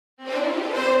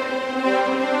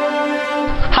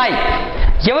Hi,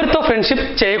 ఎవరితో friendship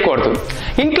చేయకూడదు,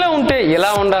 ఇంట్లో ఉంటే ఎలా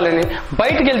ఉండాలని,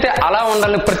 బయటికి వెళ్తే అలా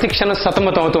ఉండాలని ప్రతి క్షణం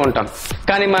సతమతం అవుతూ ఉంటాం.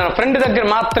 కానీ మన ఫ్రెండ్ దగ్గర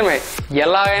మాత్రమే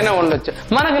ఎలాగైనా ఉండొచ్చు,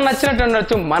 మనకు నచ్చినట్టు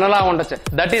ఉండొచ్చు, మనలా ఉండొచ్చు.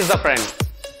 That is the friend.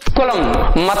 కులం,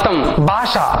 మతం,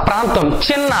 భాష, ప్రాంతం,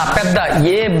 చిన్న పెద్ద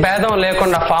ఏ భేదం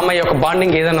లేకుండా ఫామ్ అయ్యే ఒక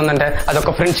బాండింగ్ ఏదైనా ఉందంటే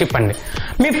అదొక ఫ్రెండ్షిప్ అండి.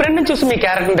 మీ ఫ్రెండ్ని చూసి మీ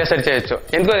క్యారెక్టర్ని డిసైడ్ చేయొచ్చు.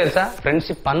 ఎందుకో తెలుసా?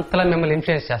 ఫ్రెండ్షిప్ అంతలా మిమ్మల్ని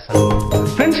ఇన్ఫ్లుయెన్స్ చేస్తారు.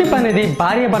 ఫ్రెండ్షిప్ అనేది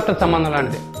భార్య భర్త సంబంధం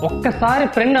లాంటిది. ఒక్కసారి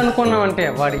ఫ్రెండ్ అనుకున్నామంటే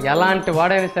వాడు ఎలాంటి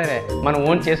వాడైనా సరే మనం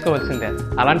ఓన్ చేసుకోవాల్సిందే.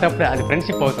 అలాంటప్పుడే అది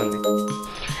ఫ్రెండ్షిప్ అవుతుంది.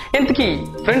 ఇంతకీ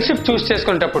ఫ్రెండ్షిప్ చూస్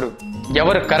చేసుకునేటప్పుడు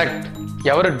ఎవరు కరెక్ట్,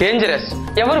 ఎవరు డేంజరస్,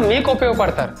 ఎవరు మీకు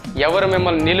ఉపయోగపడతారు, ఎవరు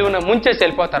మిమ్మల్ని నిలువున ముంచేసి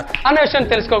వెళ్ళిపోతారు అనే విషయం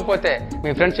తెలుసుకోకపోతే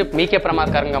మీ ఫ్రెండ్షిప్ మీకే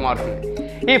ప్రమాదకరంగా మారుతుంది.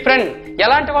 ఈ ఫ్రెండ్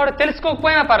ఎలాంటి వాడు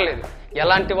తెలుసుకోకపోయినా పర్లేదు,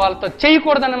 ఎలాంటి వాళ్ళతో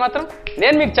చేయకూడదని మాత్రం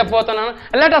నేను మీకు చెప్పబోతున్నాను.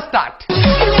 Let us start.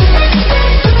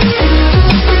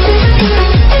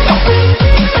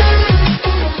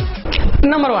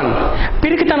 నెంబర్ 1,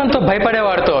 పిరికితనంతో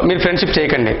భయపడేవాడితో మీరు ఫ్రెండ్షిప్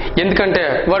చేయకండి. ఎందుకంటే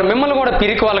వాడు మిమ్మల్ని కూడా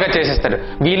పిరికి వాళ్ళగా చేసేస్తాడు.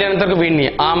 వీలైనంతవరకు వీడిని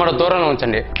ఆమడ దూరంలో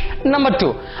ఉంచండి. నెంబర్ 2,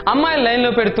 అమ్మాయిలు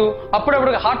లైన్లో పెడుతూ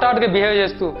అప్పుడప్పుడు హాట్గా బిహేవ్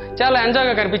చేస్తూ చాలా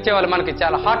ఎంజాయ్గా కనిపించే వాళ్ళు మనకి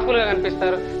చాలా హార్ట్ఫుల్గా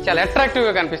కనిపిస్తారు, చాలా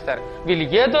అట్రాక్టివ్గా కనిపిస్తారు. వీళ్ళు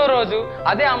ఏదో రోజు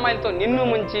అదే అమ్మాయిలతో నిన్ను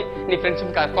ముంచి నీ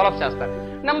ఫ్రెండ్షిప్ కొలాప్స్ చేస్తారు.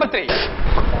 నెంబర్ 3,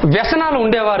 వ్యసనాలు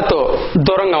ఉండేవారితో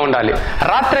దూరంగా ఉండాలి.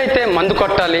 రాత్రి అయితే మందు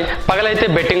కొట్టాలి, పగలైతే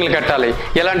బెట్టింగ్లు కట్టాలి.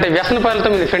 ఇలాంటి వ్యసన పనులతో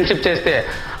మీరు ఫ్రెండ్షిప్ చేస్తే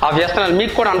ఆ వ్యసనాలు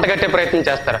మీకు కూడా అంటగట్టే ప్రయత్నం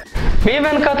చేస్తారు. మీ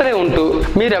వెనకాతలే ఉంటూ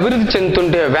మీరు అభివృద్ధి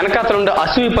చెందుతుంటే వెనకాతలు ఉండి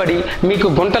అసూయపడి మీకు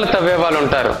గుంటలు తవ్వే వాళ్ళు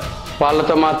ఉంటారు.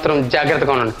 వాళ్ళతో మాత్రం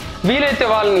జాగ్రత్తగా ఉండండి. వీలైతే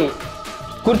వాళ్ళని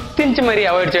గుర్తించి మరీ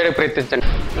అవాయిడ్ చేయడానికి ప్రయత్నించండి.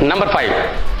 నెంబర్ 5,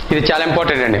 ఇది చాలా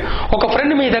ఇంపార్టెంట్ అండి. ఒక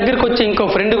ఫ్రెండ్ మీ దగ్గరికి వచ్చి ఇంకో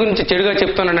ఫ్రెండ్ గురించి చెడుగా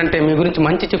చెప్తున్నాడంటే మీ గురించి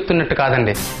మంచి చెప్తున్నట్టు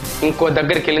కాదండి. ఇంకో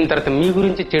దగ్గరికి వెళ్ళిన తర్వాత మీ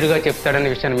గురించి చెడుగా చెప్తాడనే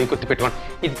విషయాన్ని మీకు గుర్తుపెట్టుకోండి.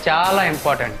 ఇది చాలా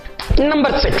ఇంపార్టెంట్.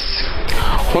 నెంబర్ 6,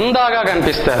 హుందాగా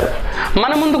కనిపిస్తారు.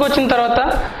 మన ముందుకు వచ్చిన తర్వాత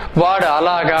వాడు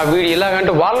అలాగా వీడు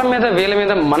ఇలాగంటే వాళ్ళ మీద వీళ్ళ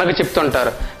మీద మనకు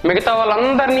చెప్తుంటారు. మిగతా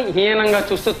వాళ్ళందరినీ హీనంగా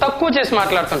చూస్తూ తక్కువ చేసి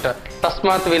మాట్లాడుతుంటారు.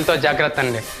 తస్మాత్ వీళ్ళతో జాగ్రత్త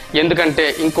అండి. ఎందుకంటే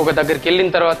ఇంకొక దగ్గరికి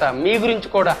వెళ్ళిన తర్వాత మీ గురించి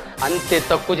కూడా అంతే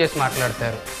తక్కువ చేసి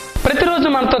మాట్లాడతారు. ప్రతిరోజు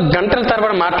మనతో గంటల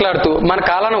తరబడి మాట్లాడుతూ మన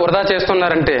కాలాన్ని వృధా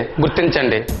చేస్తున్నారంటే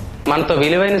గుర్తించండి, మనతో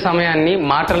విలువైన సమయాన్ని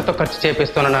మాటలతో ఖర్చు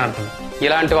చేపిస్తున్నారని అర్థం.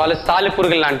 ఇలాంటి వాళ్ళు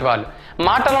సాలిపురుగులు లాంటి వాళ్ళు.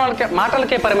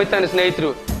 మాటలకే పరిమితమైన స్నేహితుడు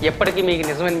ఎప్పటికీ మీకు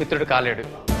నిజమైన మిత్రుడు కాలేడు.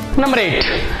 నెంబర్ 8,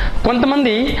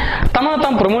 కొంతమంది తమను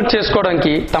తాము ప్రమోట్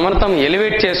చేసుకోవడానికి, తమను తాము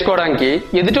ఎలివేట్ చేసుకోవడానికి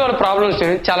ఎదుటి వాళ్ళ ప్రాబ్లమ్స్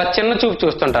చాలా చిన్న చూపు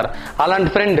చూస్తుంటారు. అలాంటి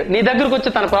ఫ్రెండ్ నీ దగ్గరకు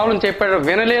వచ్చి తన ప్రాబ్లం చెప్పాడు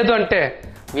వినలేదు అంటే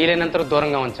వీలైనంత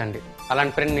దూరంగా ఉంచండి.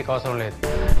 అలాంటి ఫ్రెండ్ నీకు అవసరం లేదు.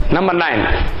 నెంబర్ 9,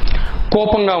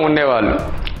 కోపంగా ఉండేవాళ్ళు,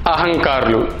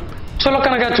 అహంకారులు,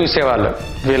 చులకనగా చూసేవాళ్ళు.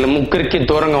 వీళ్ళ ముగ్గురికి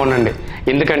దూరంగా ఉండండి.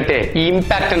 ఎందుకంటే ఈ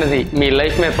ఇంపాక్ట్ అనేది మీ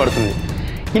లైఫ్ మీద పడుతుంది.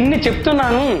 ఇన్ని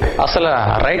చెప్తున్నాను, అసలు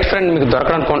రైట్ ఫ్రెండ్ మీకు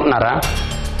దొరకనుకుంటున్నారా?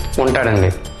 ఉంటాడండి.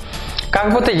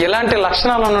 కాకపోతే ఇలాంటి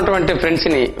లక్షణాలు ఉన్నటువంటి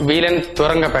ఫ్రెండ్స్ని వీలైనంత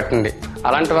దూరంగా పెట్టండి.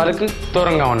 అలాంటి వాళ్ళకి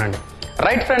దూరంగా ఉండండి.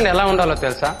 రైట్ ఫ్రెండ్ ఎలా ఉండాలో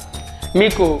తెలుసా?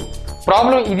 మీకు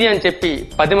ప్రాబ్లం ఇది అని చెప్పి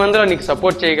 10 మందిలో నీకు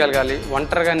సపోర్ట్ చేయగలగాలి.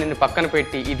 ఒంటరిగా నిన్ను పక్కన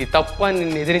పెట్టి ఇది తప్పు అని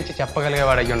నిన్ను ఎదిరించి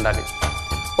చెప్పగలిగేవాడు అయ్యి ఉండాలి.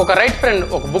 ఒక రైట్ ఫ్రెండ్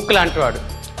ఒక బుక్ లాంటి వాడు.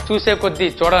 చూసే కొద్దీ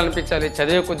చూడాలనిపించాలి,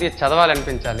 చదివే కొద్దీ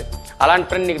చదవాలనిపించాలి. అలాంటి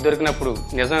ఫ్రెండ్ నీకు దొరికినప్పుడు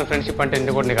నిజమైన ఫ్రెండ్షిప్ అంటే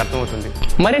ఏంటో కూడా నీకు అర్థమవుతుంది.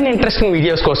 మరిన్ని ఇంట్రెస్టింగ్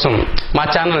వీడియోస్ కోసం మా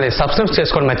ఛానల్ని సబ్స్క్రైబ్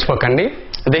చేసుకోవడం మర్చిపోకండి.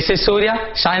 This is Surya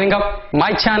shining up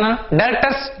my channel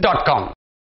Directors.com.